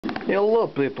Hello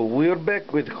people, we're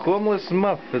back with homeless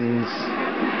muffins.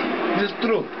 This is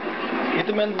true.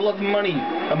 Hitman blood money,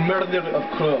 a murder of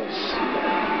crows.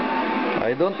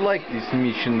 I don't like this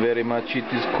mission very much. It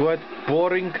is quite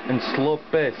boring and slow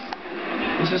paced.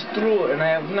 This is true, and I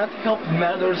have not helped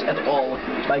matters at all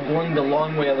by going the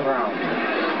long way around.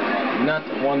 Not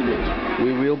one bit.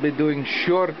 We will be doing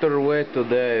shorter way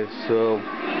today, so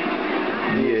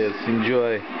yes,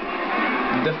 enjoy.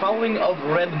 The following of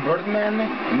Red Birdman,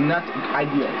 not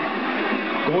ideal.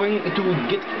 Going to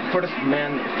get first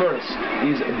man first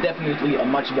is definitely a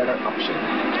much better option.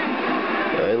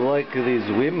 I like these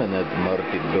women at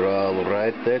Mardi Gras,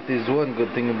 right? That is one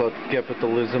good thing about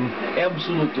capitalism.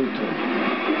 Absolutely true.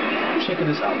 Check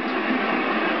this out.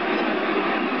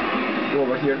 Go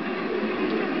over here.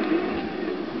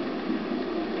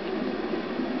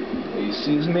 He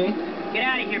sees me. Get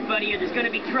out of here, buddy, or there's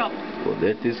gonna be trouble. Oh,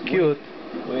 that is cute.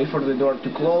 Wait for the door to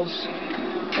close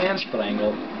and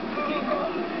strangle.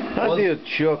 How do you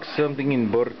choke something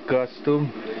in bird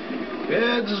costume?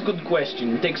 It's a good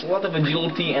question. It takes a lot of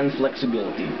agility and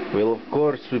flexibility. Well, of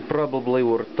course, we probably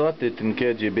were taught it in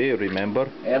KGB, remember?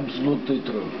 Absolutely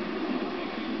true.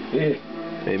 Hey.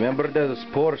 Remember those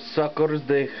poor suckers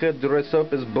they had dressed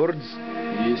up as birds?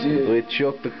 Yes, yes. We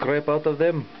choked the crap out of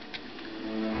them.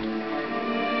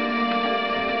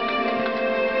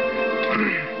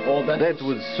 Oh, that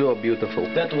was so beautiful.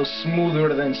 That was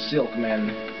smoother than silk,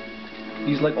 man.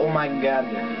 He's like, oh my god,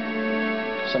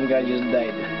 some guy just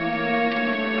died.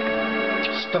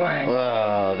 Strength.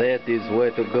 Wow, that is way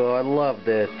to go. I love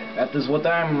that. That is what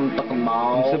I'm talking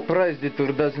about. I'm surprised it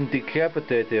doesn't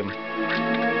decapitate him.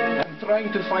 I'm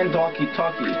trying to find Talkie.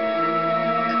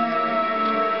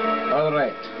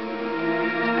 Alright.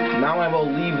 Now I will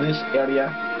leave this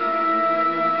area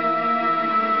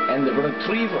and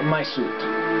retrieve my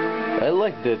suit. I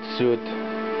like that suit.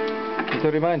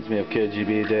 It reminds me of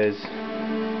KGB days.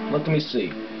 Let me see.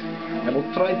 I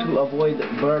will try to avoid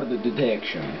bird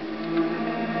detection.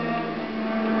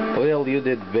 Well, you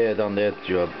did bad on that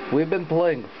job. We've been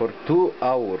playing for 2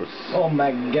 hours. Oh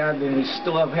my god, and we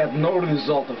still have had no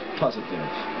result of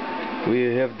positive.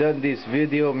 We have done this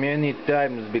video many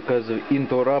times because of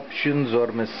interruptions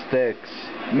or mistakes.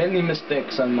 Many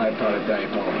mistakes on my part, I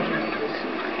apologize.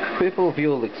 People, if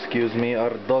you'll excuse me,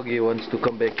 our doggy wants to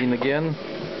come back in again.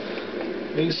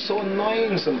 He's so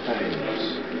annoying sometimes.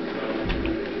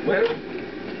 Well,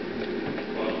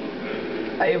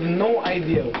 I have no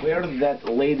idea where that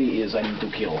lady is I need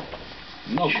to kill.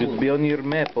 No Should clue. be on your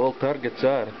map, all targets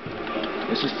are.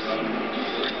 This is...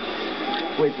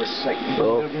 Wait a second.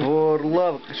 Oh, for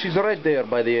love, she's right there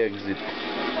by the exit.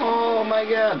 Oh my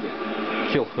god.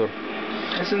 Kill her.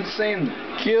 That's insane.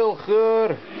 Kill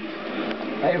her!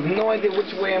 I have no idea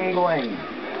which way I'm going.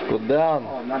 Go down.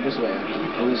 Oh, not this way.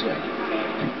 Go this way.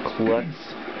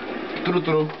 Klutz.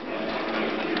 True.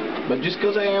 But just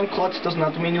because I am klutz does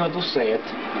not mean you have to say it.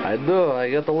 I do.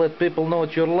 I gotta let people know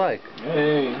what you're like.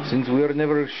 Hey. Since we're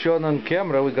never shown on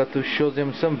camera, we got to show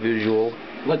them some visual.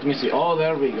 Let me see. Oh,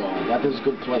 there we go. That is a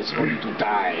good place for you to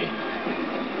die.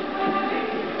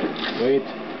 Wait.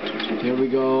 Here we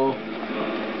go.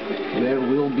 There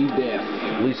will be death.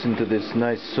 Listen to this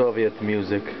nice Soviet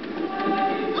music.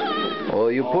 Oh,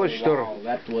 you pushed her.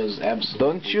 That was absolutely...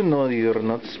 Don't you know you're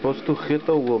not supposed to hit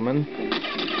a woman?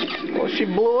 Oh, she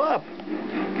blew up.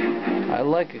 I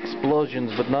like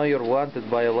explosions, but now you're wanted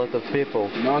by a lot of people.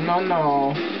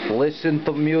 No. Listen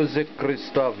to music,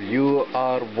 Christoph. You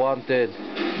are wanted.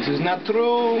 This is not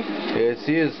true. Yes,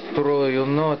 it is true. You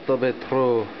know it to be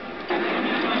true.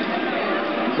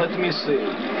 Let me see.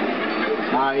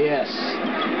 Ah, yes.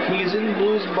 He's in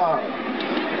Blue's bar.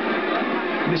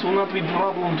 This will not be a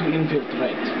problem to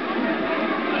infiltrate.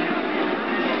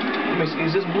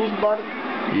 Is this Blue's bar?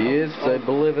 Yes, I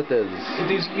believe it is.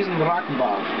 He's in Rock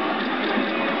Bar.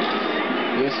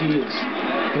 Yes, he is.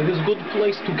 It is a good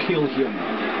place to kill him.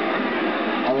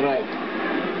 Alright.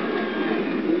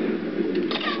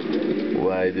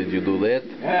 Why did you do that?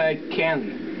 I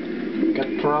can.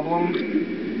 Got problem?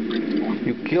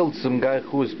 You killed some guy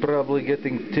who was probably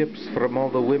getting tips from all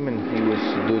the women he was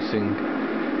seducing.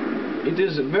 It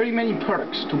is very many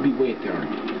perks to be waiter.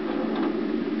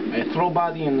 I throw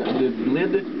body in the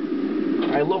lid.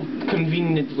 I love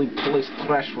conveniently placed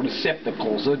trash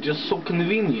receptacles. They're just so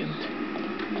convenient.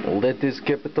 Well, that is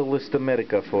capitalist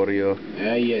America for you.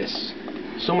 Yes.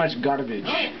 So much garbage.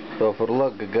 So for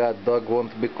luck, God, dog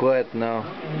won't be quiet now.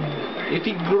 If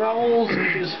he growls,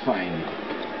 it is fine.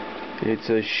 It's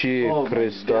a she, Oh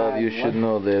Christoph. You should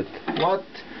know that. What?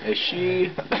 A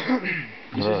she?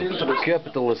 This is interesting.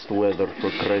 Capitalist weather, for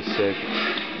Christ's sake.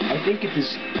 I think it is...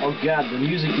 Oh god, the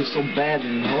music is so bad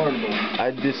and horrible.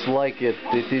 I dislike it.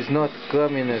 It is not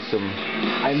communism.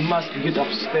 I must get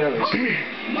upstairs.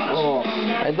 Oh.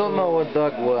 I don't know what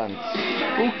dog wants.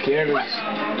 Who cares?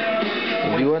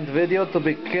 Do you want video to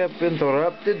be kept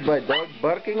interrupted by dog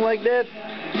barking like that?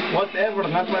 Whatever,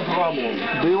 not my problem.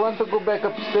 Do you want to go back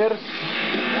upstairs?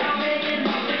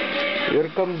 Here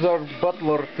comes our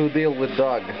butler to deal with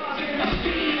dog.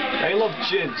 I love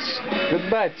chips.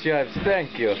 Goodbye, Chives.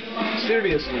 Thank you.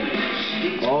 Seriously.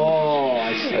 Oh,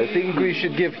 I see. I think we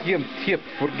should give him tip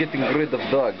for getting rid of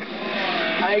dog.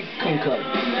 I concur.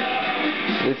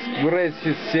 Let's raise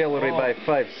his salary by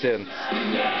 5 cents.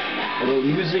 The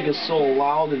music is so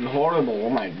loud and horrible. Oh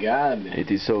my god. It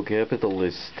is so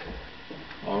capitalist.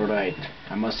 Alright,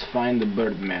 I must find the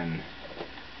Birdman.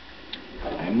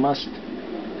 I must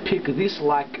pick this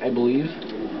lock, I believe.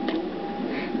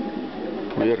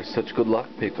 We are such good luck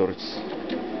pickers.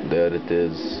 There it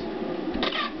is.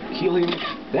 Kill him.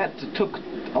 That took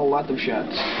a lot of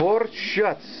shots. 4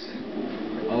 shots.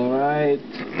 Alright.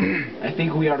 I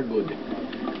think we are good.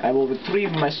 I will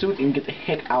retrieve my suit and get the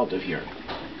heck out of here.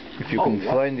 If you can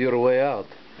find your way out.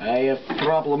 I have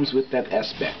problems with that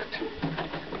aspect.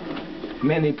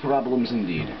 Many problems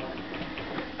indeed.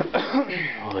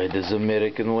 Why does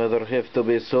American weather have to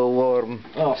be so warm?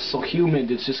 Oh, so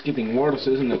humid. It's just getting worse,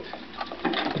 isn't it?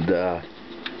 Duh.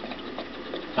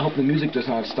 I hope the music does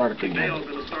not start again.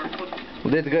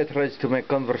 That guy tries to make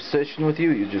conversation with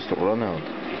you, you just run out.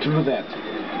 True that.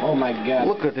 Oh my god.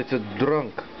 Look at it, it's a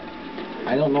drunk.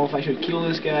 I don't know if I should kill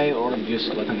this guy or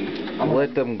just let him...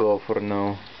 Let him go for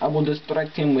now. I will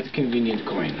distract him with convenient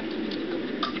coin.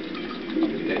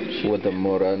 What a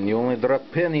moron. You only drop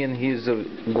penny and he's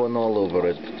gone all over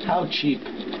it. How cheap.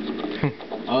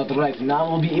 Alright, now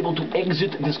I'll be able to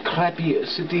exit this crappy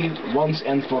city once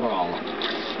and for all.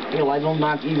 Hell, I will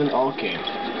not even... Okay.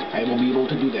 I will be able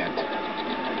to do that.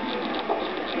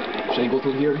 Should I go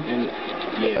through here? And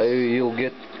yes. You'll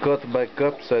get caught by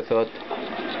cops, I thought.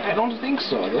 I don't think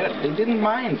so. They didn't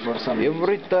mind for some reason.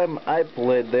 Every time I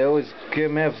played, they always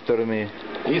came after me.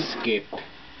 Escape.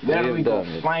 There we go.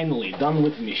 Finally, done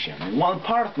with mission. 1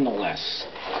 part, no less.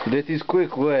 That is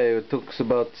quick way. It took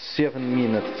about 7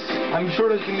 minutes. I'm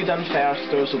sure it can be done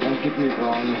faster, so don't get me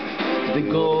wrong. The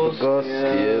ghost,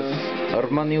 yes. Our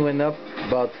money went up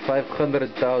about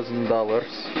 $500,000.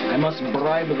 I must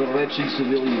bribe the wretched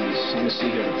civilians. Let me see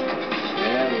here.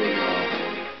 There we go.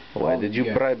 Why did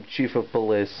you bribe Chief of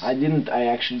Police? I didn't. I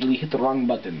actually hit the wrong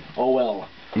button. Oh well.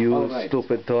 You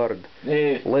stupid tard.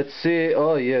 Hey. Let's see.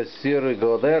 Oh yes, here we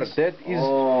go. There. That is...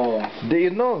 Oh. Do you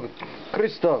know,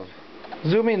 Christoph?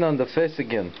 Zoom in on the face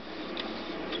again.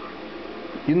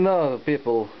 You know,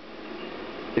 people,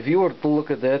 if you were to look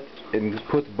at that and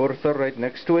put Bertha right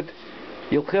next to it,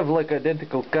 you'll have like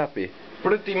identical copy.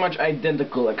 Pretty much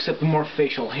identical, except more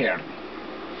facial hair.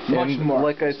 Much more.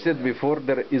 Like I said before,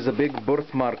 there is a big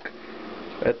birthmark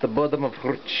at the bottom of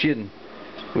her chin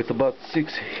with about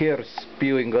 6 hairs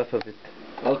spewing off of it.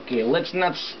 Okay, let's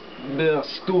not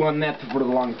stew on that for a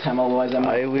long time, otherwise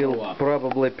I will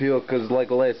probably puke, cause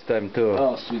like last time too.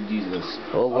 Oh, sweet Jesus.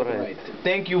 Alright.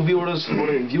 Thank you, viewers,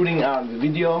 for viewing our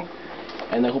video,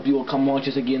 and I hope you will come watch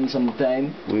us again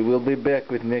sometime. We will be back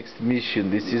with next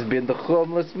mission. This has been the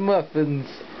Homeless Muffins.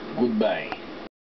 Goodbye.